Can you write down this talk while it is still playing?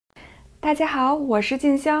大家好，我是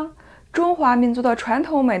静香。中华民族的传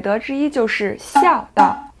统美德之一就是孝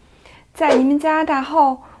道。在移民加拿大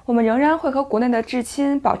后，我们仍然会和国内的至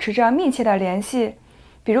亲保持着密切的联系，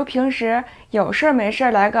比如平时有事没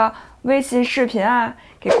事来个微信视频啊，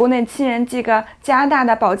给国内亲人寄个加拿大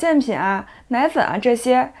的保健品啊、奶粉啊这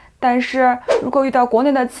些。但是如果遇到国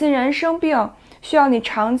内的亲人生病，需要你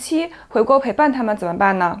长期回国陪伴他们怎么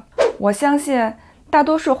办呢？我相信大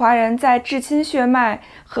多数华人在至亲血脉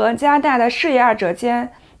和加拿大的事业二者间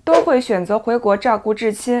都会选择回国照顾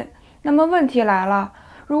至亲。那么问题来了，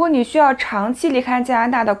如果你需要长期离开加拿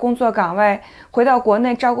大的工作岗位，回到国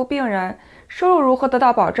内照顾病人，收入如何得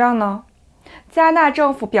到保障呢？加拿大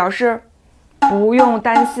政府表示，不用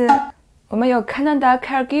担心，我们有 Canada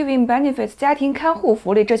caregiving benefits 家庭看护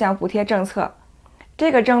福利这项补贴政策。这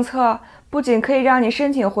个政策不仅可以让你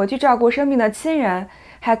申请回去照顾生病的亲人，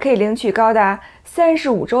还可以领取高达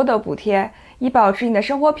35周的补贴，以保持你的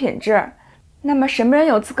生活品质。那么什么人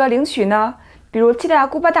有资格领取呢？比如七大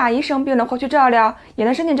姑八大姨生病了回去照料也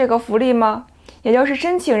能申请这个福利吗？也就是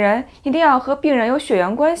申请人一定要和病人有血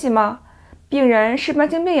缘关系吗？病人是慢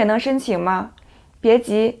性病也能申请吗？别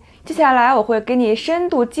急，接下来我会给你深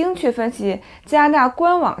度精确分析加拿大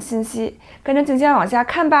官网信息，跟着静香往下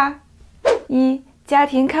看吧。一、家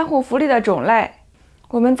庭看护福利的种类。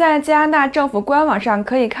我们在加拿大政府官网上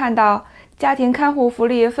可以看到，家庭看护福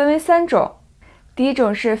利分为3种。第一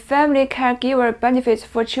种是 Family Caregiver Benefits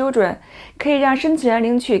for Children， 可以让申请人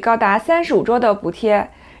领取高达35周的补贴。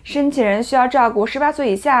申请人需要照顾18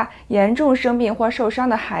岁以下严重生病或受伤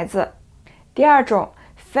的孩子。第二种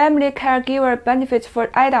Family Caregiver Benefits for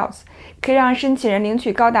Adults， 可以让申请人领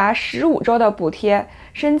取高达15周的补贴。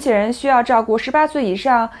申请人需要照顾18岁以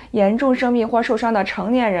上严重生病或受伤的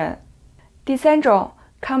成年人。第三种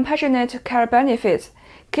Compassionate Care Benefits，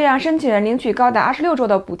 可以让申请人领取高达26周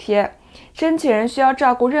的补贴。申请人需要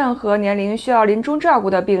照顾任何年龄需要临终照顾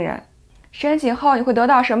的病人。申请后你会得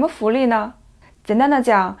到什么福利呢？简单的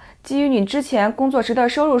讲，基于你之前工作时的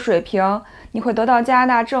收入水平，你会得到加拿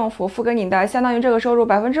大政府付给你的相当于这个收入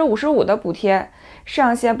55%的补贴，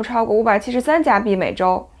上限不超过573加币每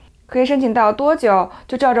周。可以申请到多久，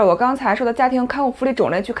就照着我刚才说的家庭看护福利种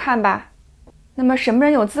类去看吧。那么什么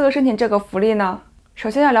人有资格申请这个福利呢？首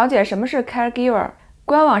先要了解什么是 caregiver。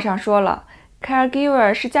官网上说了，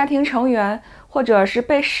 caregiver 是家庭成员或者是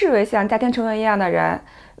被视为像家庭成员一样的人，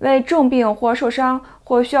为重病或受伤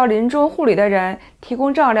或需要临终护理的人提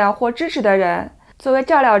供照料或支持的人。作为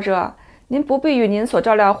照料者，您不必与您所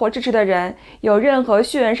照料或支持的人有任何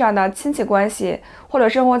血缘上的亲戚关系，或者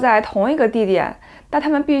生活在同一个地点，但他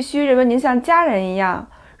们必须认为您像家人一样。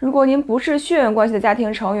如果您不是血缘关系的家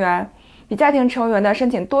庭成员，比家庭成员的申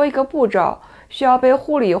请多一个步骤，需要被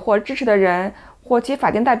护理或支持的人或其法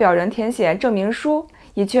定代表人填写证明书，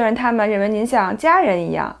以确认他们认为您像家人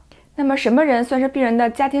一样。那么什么人算是病人的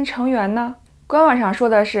家庭成员呢？官网上说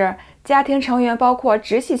的是，家庭成员包括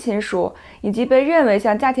直系亲属以及被认为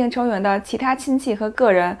像家庭成员的其他亲戚和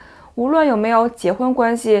个人，无论有没有结婚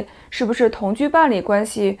关系，是不是同居伴侣关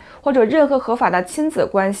系，或者任何合法的亲子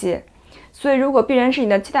关系。所以如果病人是你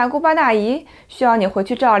的七大姑八大姨，需要你回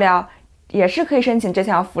去照料，也是可以申请这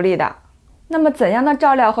项福利的。那么怎样的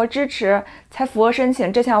照料和支持才符合申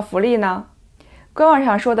请这项福利呢？官网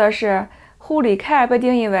上说的是，护理 care 被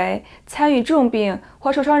定义为参与重病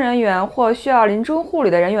或受伤人员或需要临终护理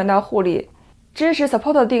的人员的护理。支持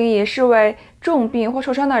support 的定义是为重病或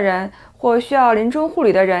受伤的人或需要临终护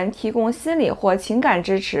理的人提供心理或情感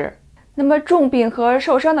支持。那么重病和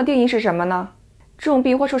受伤的定义是什么呢？重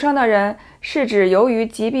病或受伤的人是指由于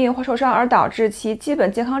疾病或受伤而导致其基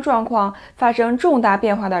本健康状况发生重大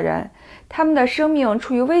变化的人，他们的生命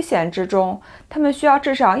处于危险之中，他们需要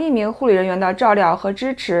至少1名护理人员的照料和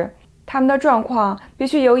支持。他们的状况必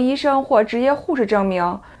须由医生或执业护士证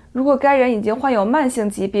明。如果该人已经患有慢性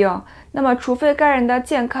疾病，那么除非该人的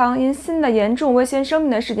健康因新的严重危险生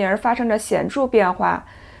命的事件而发生着显著变化，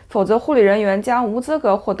否则护理人员将无资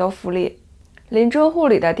格获得福利。临终护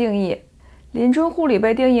理的定义。临终护理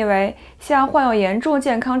被定义为向患有严重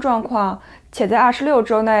健康状况且在26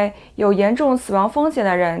周内有严重死亡风险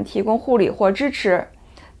的人提供护理或支持。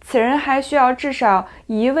此人还需要至少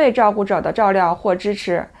1位照顾者的照料或支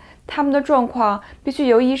持，他们的状况必须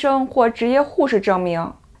由医生或执业护士证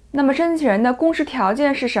明。那么申请人的公示条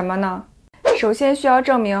件是什么呢？首先需要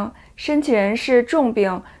证明申请人是重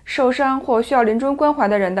病、受伤或需要临终关怀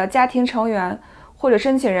的人的家庭成员，或者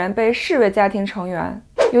申请人被视为家庭成员。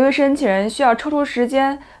由于申请人需要抽出时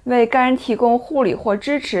间为该人提供护理或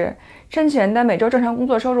支持，申请人的每周正常工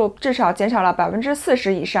作收入至少减少了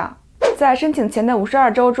40%以上。在申请前的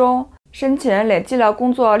52周中，申请人累计了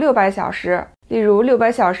工作600小时，例如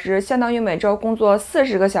600小时相当于每周工作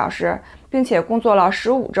40个小时，并且工作了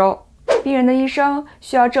15周。病人的医生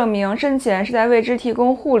需要证明申请人是在为之提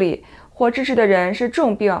供护理或支持的人是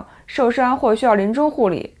重病、受伤或需要临终护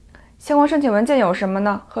理。相关申请文件有什么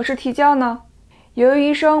呢？何时提交呢？由于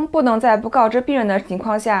医生不能在不告知病人的情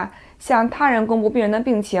况下向他人公布病人的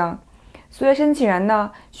病情，所以申请人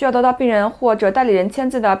呢需要得到病人或者代理人签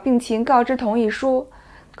字的病情告知同意书。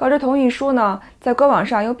告知同意书呢，在官网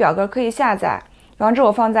上有表格可以下载，网址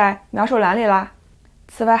我放在描述栏里啦。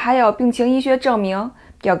此外还有病情医学证明，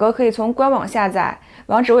表格可以从官网下载，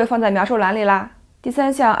网址我也放在描述栏里啦。第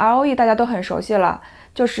3项 ROE 大家都很熟悉了，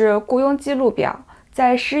就是雇佣记录表。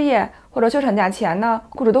在失业或者休产假前呢，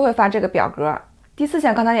雇主都会发这个表格。第4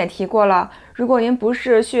项刚才也提过了，如果您不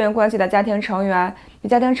是血缘关系的家庭成员，与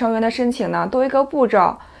家庭成员的申请呢，都有一个步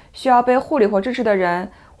骤，需要被护理或支持的人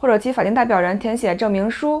或者其法定代表人填写证明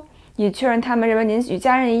书，以确认他们认为您与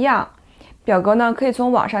家人一样。表格呢可以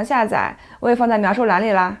从网上下载，我也放在描述栏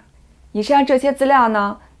里啦。以上这些资料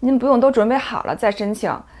呢，您不用都准备好了再申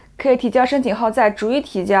请，可以提交申请后再逐一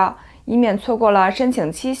提交，以免错过了申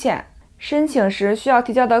请期限。申请时需要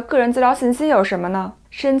提交的个人资料信息有什么呢？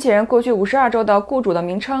申请人过去52周的雇主的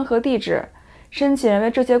名称和地址，申请人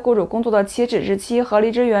为这些雇主工作的起止日期和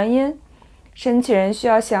离职原因，申请人需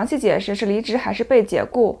要详细解释是离职还是被解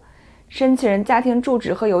雇，申请人家庭住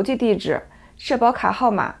址和邮寄地址，社保卡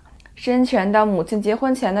号码，申请人的母亲结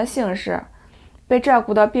婚前的姓氏，被照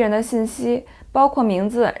顾的病人的信息，包括名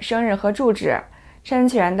字、生日和住址，申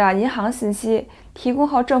请人的银行信息，提供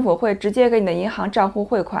后政府会直接给你的银行账户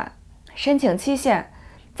汇款。申请期限，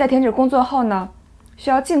在停止工作后呢，需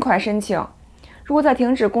要尽快申请。如果在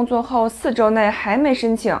停止工作后4周内还没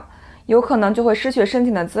申请，有可能就会失去申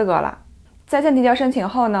请的资格了。在线提交申请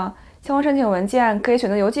后呢，相关申请文件可以选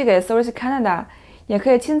择邮寄给 收入Canada， 也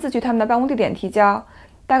可以亲自去他们的办公地点提交。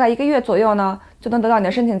大概1个月左右呢，就能得到你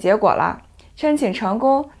的申请结果了。申请成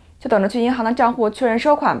功，就等着去银行的账户确认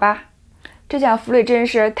收款吧。这项福利真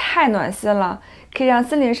是太暖心了，可以让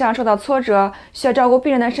心灵上受到挫折、需要照顾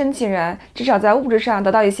病人的申请人，至少在物质上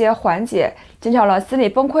得到一些缓解，减少了心理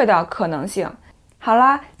崩溃的可能性。好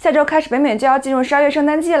啦，下周开始北美就要进入12月圣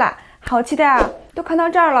诞季啦，好期待啊！都看到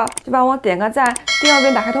这儿了，就帮我点个赞，订阅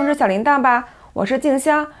并打开通知小铃铛吧。我是静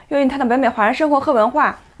香，愿意探讨北美华人生活和文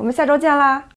化，我们下周见啦！